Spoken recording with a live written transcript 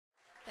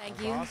Thank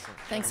That you. was awesome.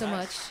 Thanks so Very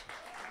much. nice.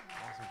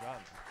 Awesome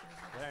job.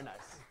 Very nice.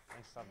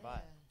 Thanks for stopping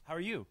by. How are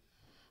you?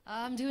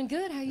 I'm doing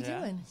good. How you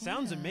doing?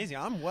 Sounds Yeah. amazing.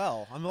 I'm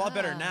well. I'm a lot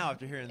better now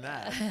after hearing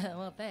that.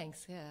 Well,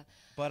 thanks. Yeah.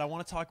 But I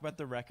want to talk about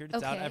the record.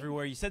 It's out Okay.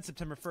 everywhere. You said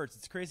September 1st.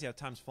 It's crazy how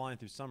time's flying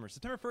through summer.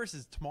 September 1st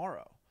is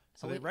tomorrow.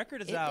 So the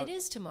record is out. It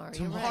is tomorrow.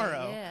 You're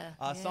Tomorrow. right.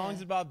 Yeah.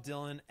 Songs about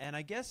Dylan. And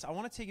I guess I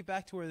want to take it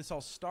back to where this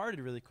all started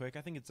really quick.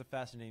 I think it's a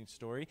fascinating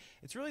story.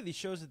 It's really these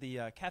shows at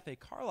the Cafe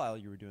Carlisle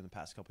you were doing the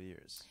past couple of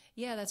years.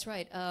 Yeah, that's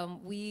right.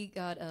 We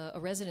got a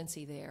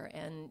residency there,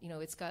 and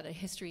it's got a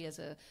history as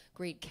a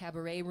great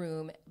cabaret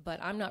room.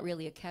 But I'm not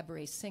really a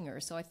cabaret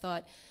singer, so I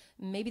thought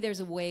maybe there's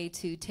a way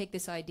to take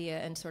this idea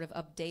and sort of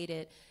update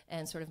it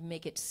and sort of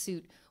make it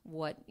suit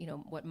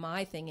what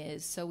my thing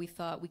is. So we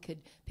thought we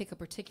could pick a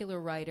particular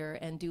writer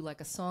and do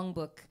like a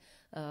songbook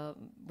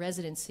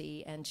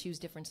residency and choose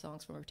different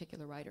songs from a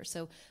particular writer.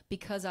 So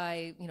because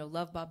I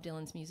love Bob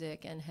Dylan's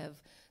music and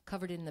have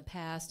covered it in the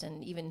past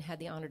and even had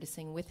the honor to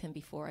sing with him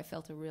before, I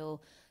felt a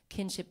real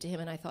kinship to him,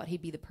 and I thought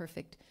he'd be the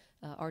perfect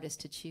artist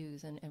to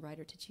choose and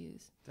writer to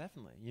choose.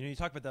 Definitely. You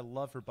talk about that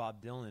love for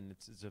Bob Dylan.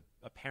 It's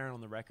apparent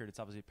on the record. It's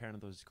obviously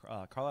apparent on those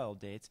Carlisle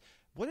dates.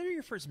 What are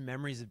your first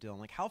memories of Dylan?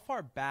 Like, how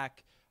far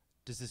back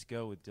does this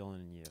go with Dylan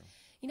and you?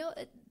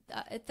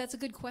 That's a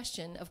good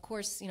question. Of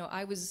course,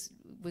 I was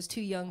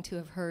too young to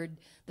have heard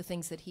the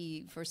things that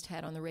he first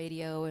had on the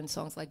radio and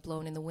songs like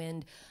 "Blown in the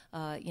Wind,"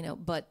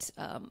 But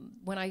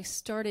when I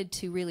started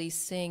to really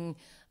sing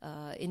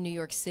in New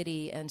York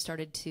City and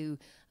started to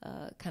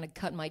kind of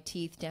cut my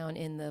teeth down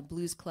in the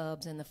blues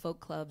clubs and the folk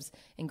clubs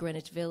in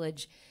Greenwich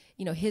Village,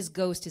 his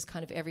ghost is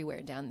kind of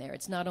everywhere down there.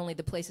 It's not only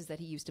the places that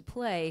he used to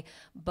play,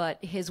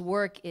 but his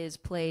work is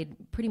played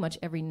pretty much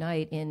every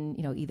night in,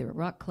 either a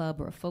rock club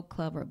or a folk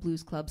club or a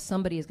blues club.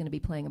 Somebody is going to be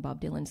playing a Bob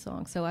Dylan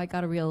song. So I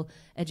got a real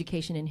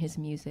education in his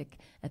music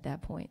at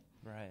that point.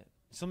 Right.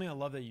 Something I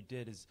love that you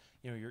did is,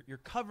 you're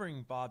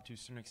covering Bob to a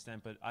certain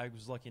extent, but I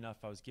was lucky enough,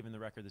 I was given the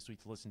record this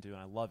week to listen to, and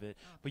I love it.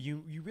 But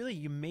you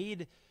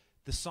made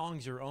the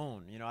songs your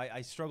own.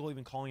 I struggle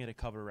even calling it a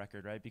cover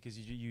record, right? Because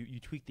you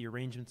tweak the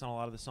arrangements on a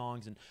lot of the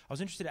songs. And I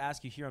was interested to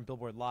ask you here on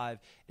Billboard Live,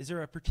 is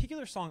there a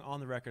particular song on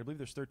the record? I believe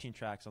there's 13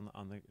 tracks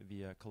on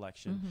the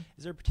collection. Mm-hmm.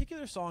 Is there a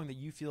particular song that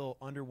you feel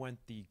underwent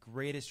the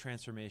greatest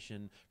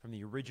transformation from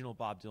the original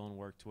Bob Dylan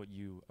work to what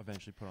you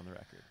eventually put on the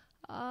record?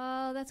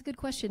 That's a good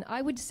question.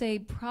 I would say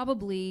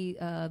probably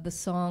the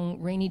song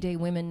Rainy Day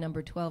Women,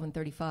 number 12 and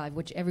 35,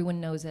 which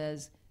everyone knows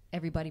as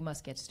Everybody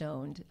Must Get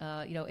Stoned.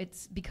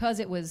 It's because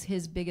it was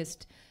his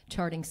biggest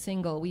charting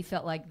single, we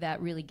felt like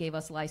that really gave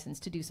us license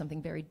to do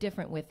something very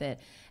different with it.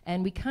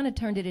 And we kind of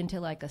turned it into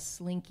like a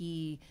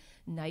slinky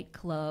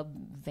nightclub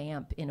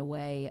vamp in a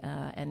way.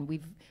 And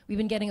we've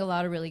been getting a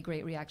lot of really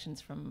great reactions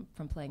from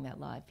playing that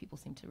live. People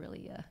seem to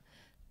really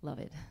love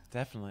it.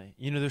 Definitely.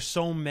 There's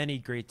so many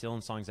great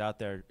Dylan songs out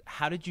there.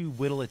 How did you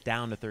whittle it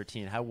down to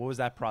 13? What was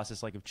that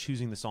process like of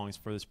choosing the songs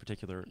for this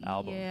particular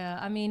album? Yeah,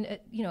 I mean,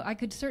 I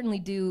could certainly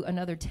do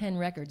another 10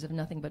 records of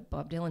nothing but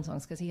Bob Dylan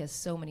songs because he has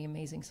so many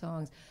amazing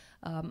songs.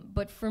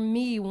 But for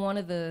me, one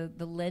of the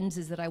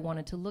lenses that I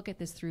wanted to look at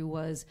this through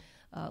was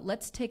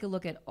let's take a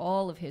look at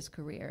all of his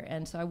career.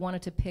 And so I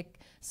wanted to pick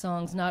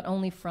songs not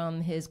only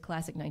from his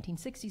classic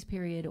 1960s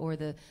period or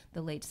the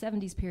late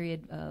 70s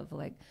period of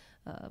like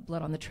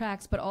Blood on the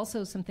Tracks, but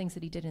also some things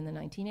that he did in the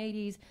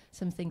 1980s,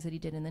 some things that he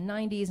did in the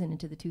 90s and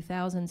into the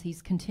 2000s.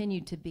 He's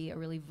continued to be a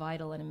really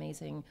vital and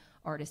amazing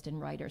artist and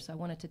writer, so I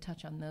wanted to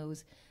touch on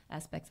those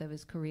aspects of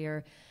his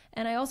career.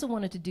 And I also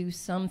wanted to do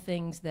some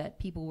things that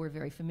people were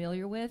very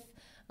familiar with,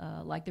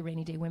 like the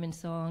Rainy Day Women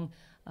song,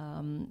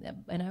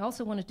 and I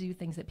also wanted to do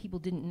things that people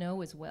didn't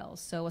know as well.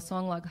 So a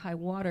song like High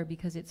Water,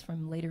 because it's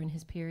from later in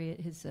his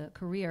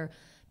career,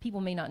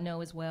 people may not know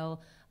as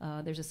well.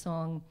 There's a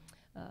song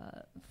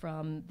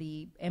from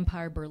the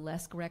Empire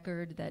Burlesque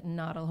record that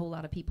not a whole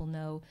lot of people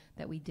know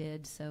that we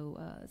did. So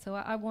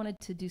I wanted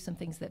to do some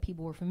things that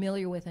people were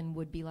familiar with and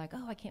would be like,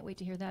 oh, I can't wait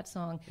to hear that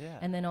song. Yeah.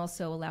 And then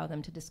also allow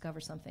them to discover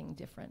something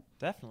different.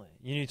 Definitely.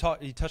 You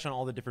touch on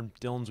all the different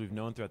Dylans we've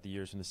known throughout the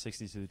years from the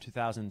 60s to the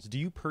 2000s. Do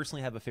you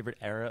personally have a favorite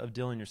era of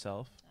Dylan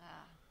yourself?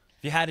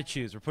 If you had to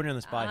choose, we're putting you on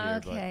the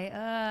spot here. Okay.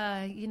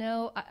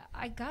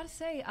 I got to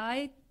say,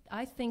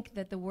 I think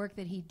that the work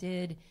that he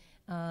did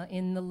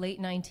in the late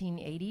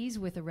 1980s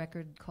with a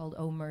record called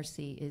 "Oh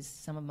Mercy" is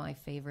some of my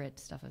favorite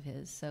stuff of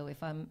his. So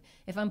if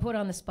I'm put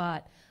on the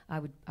spot, I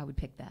would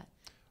pick that.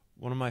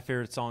 One of my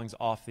favorite songs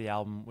off the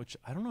album, which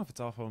I don't know if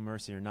it's off "Oh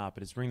Mercy" or not,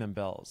 but it's "Ring Them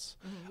Bells."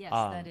 Mm-hmm.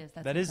 Yes,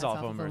 that is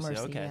off "Oh Mercy."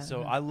 Okay, yeah.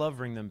 so I love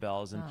 "Ring Them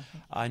Bells," and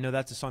I know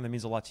that's a song that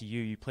means a lot to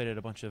you. You played at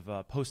a bunch of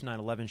post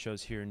 9/11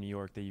 shows here in New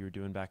York that you were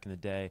doing back in the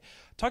day.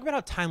 Talk about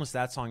how timeless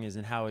that song is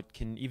and how it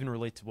can even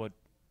relate to what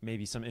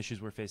maybe some issues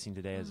we're facing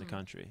today as a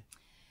country.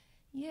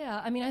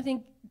 Yeah, I mean, I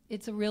think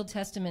it's a real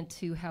testament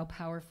to how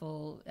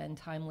powerful and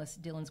timeless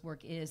Dylan's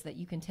work is, that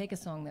you can take a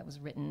song that was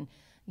written,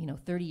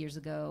 30 years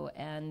ago,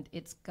 and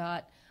it's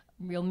got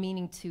real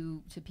meaning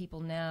to people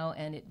now,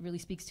 and it really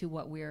speaks to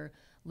what we're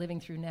living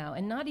through now.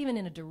 And not even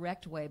in a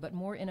direct way, but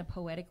more in a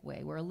poetic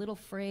way, where a little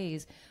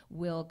phrase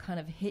will kind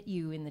of hit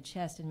you in the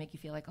chest and make you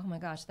feel like, oh my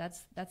gosh,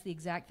 that's the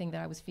exact thing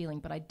that I was feeling,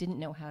 but I didn't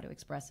know how to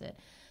express it.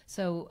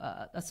 So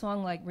a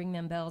song like Ring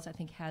Them Bells, I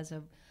think, has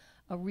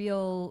a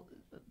real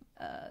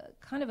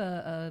kind of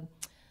a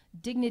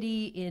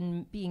dignity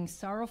in being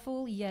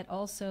sorrowful, yet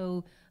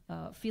also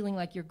feeling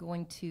like you're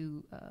going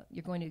to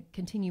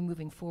continue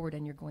moving forward,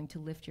 and you're going to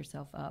lift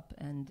yourself up.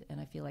 And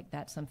I feel like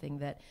that's something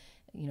that,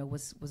 you know,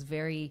 was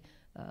very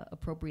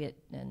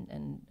appropriate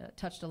and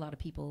touched a lot of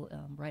people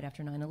right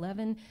after 9/11.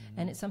 Mm-hmm.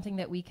 And it's something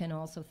that we can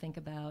also think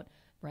about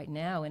right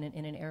now in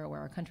an era where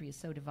our country is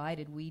so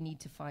divided. We need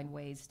to find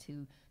ways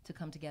to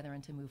come together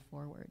and to move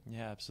forward.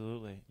 Yeah,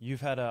 absolutely.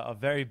 You've had a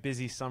very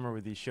busy summer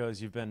with these shows.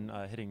 You've been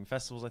hitting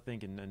festivals, I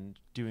think, and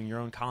doing your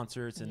own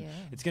concerts, and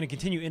it's going to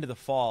continue into the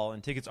fall,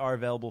 and tickets are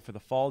available for the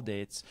fall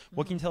dates.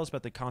 What can you tell us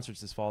about the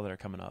concerts this fall that are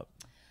coming up?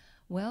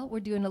 Well, we're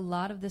doing a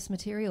lot of this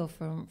material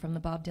from the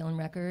Bob Dylan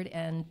record,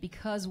 and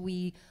because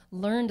we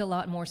learned a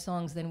lot more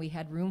songs than we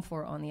had room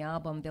for on the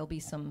album, there'll be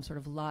some sort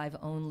of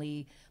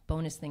live-only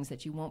bonus things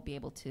that you won't be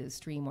able to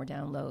stream or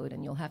download,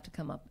 and you'll have to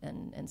come up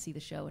and see the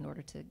show in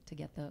order to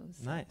get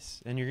those.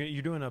 Nice. And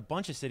you're doing a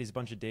bunch of cities, a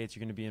bunch of dates.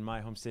 You're going to be in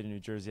my home state of New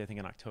Jersey, I think,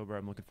 in October.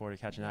 I'm looking forward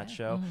to catching that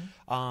show.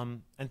 Mm-hmm.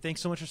 And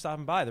thanks so much for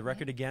stopping by. The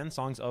record, again,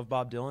 Songs of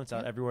Bob Dylan. It's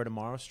out everywhere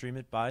tomorrow. Stream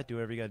it, buy it, do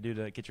whatever you got to do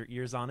to get your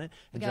ears on it.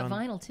 And we got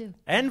vinyl, too.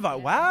 And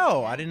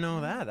wow, I didn't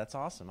know that. That's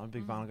awesome. I'm a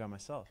big vinyl guy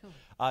myself.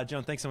 Cool.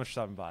 Joan, thanks so much for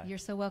stopping by. You're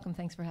so welcome.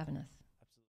 Thanks for having us.